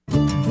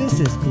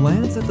is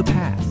Glance at the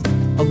Past,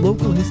 a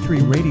local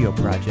history radio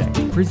project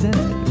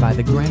presented by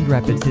the Grand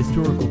Rapids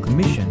Historical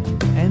Commission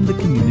and the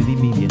Community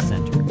Media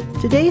Center.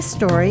 Today's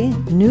story,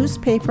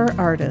 newspaper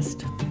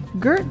artist.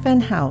 Gert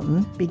Van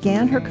Houten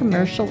began her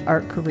commercial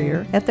art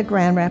career at the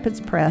Grand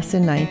Rapids Press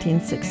in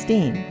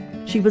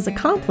 1916. She was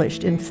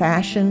accomplished in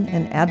fashion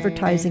and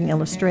advertising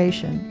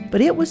illustration,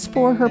 but it was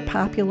for her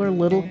popular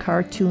little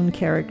cartoon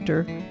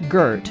character,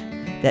 Gert,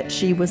 that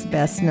she was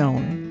best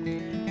known.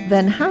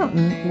 Van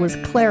Houten was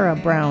Clara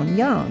Brown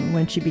Young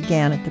when she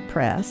began at the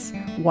press,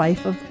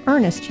 wife of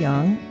Ernest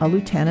Young, a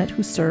lieutenant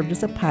who served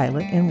as a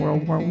pilot in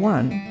World War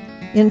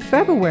I. In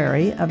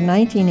February of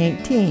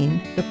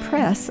 1918, the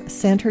press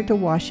sent her to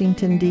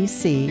Washington,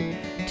 D.C.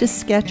 to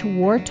sketch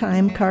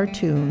wartime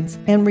cartoons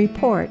and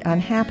report on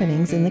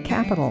happenings in the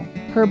capital.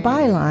 Her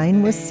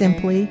byline was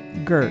simply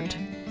Gert.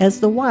 As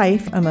the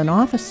wife of an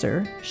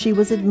officer, she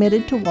was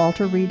admitted to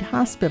Walter Reed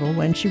Hospital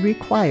when she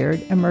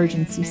required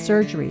emergency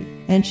surgery,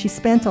 and she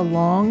spent a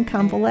long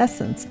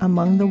convalescence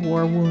among the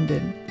war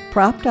wounded.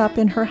 Propped up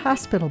in her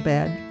hospital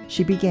bed,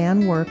 she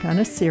began work on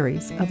a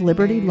series of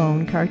Liberty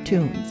Loan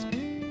cartoons.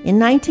 In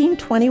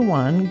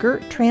 1921,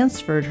 Gert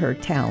transferred her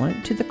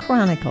talent to the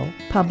Chronicle,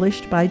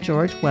 published by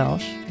George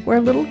Welsh,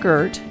 where little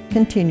Gert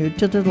continued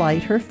to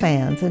delight her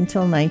fans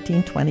until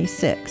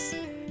 1926.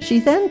 She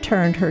then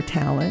turned her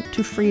talent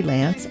to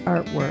freelance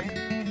artwork.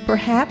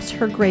 Perhaps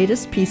her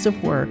greatest piece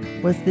of work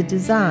was the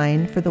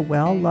design for the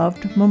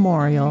well-loved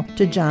memorial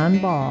to John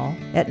Ball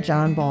at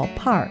John Ball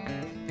Park.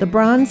 The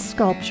bronze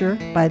sculpture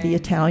by the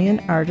Italian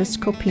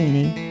artist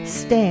Copini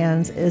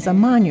stands as a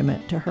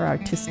monument to her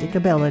artistic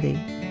ability.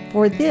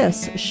 For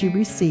this, she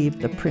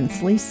received the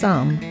princely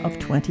sum of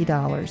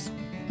 $20.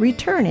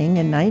 Returning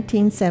in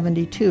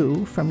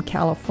 1972 from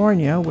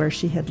California, where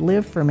she had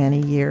lived for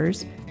many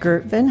years,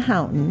 Gert Van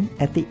Houten,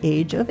 at the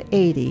age of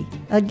 80,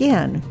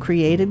 again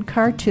created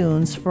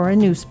cartoons for a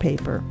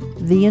newspaper,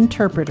 The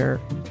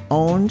Interpreter,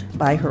 owned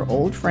by her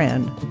old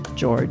friend,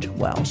 George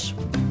Welsh.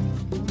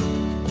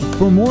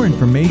 For more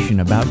information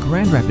about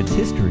Grand Rapids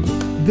history,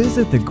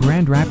 visit the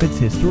Grand Rapids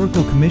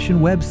Historical Commission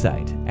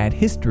website at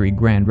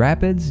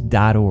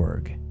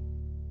historygrandrapids.org.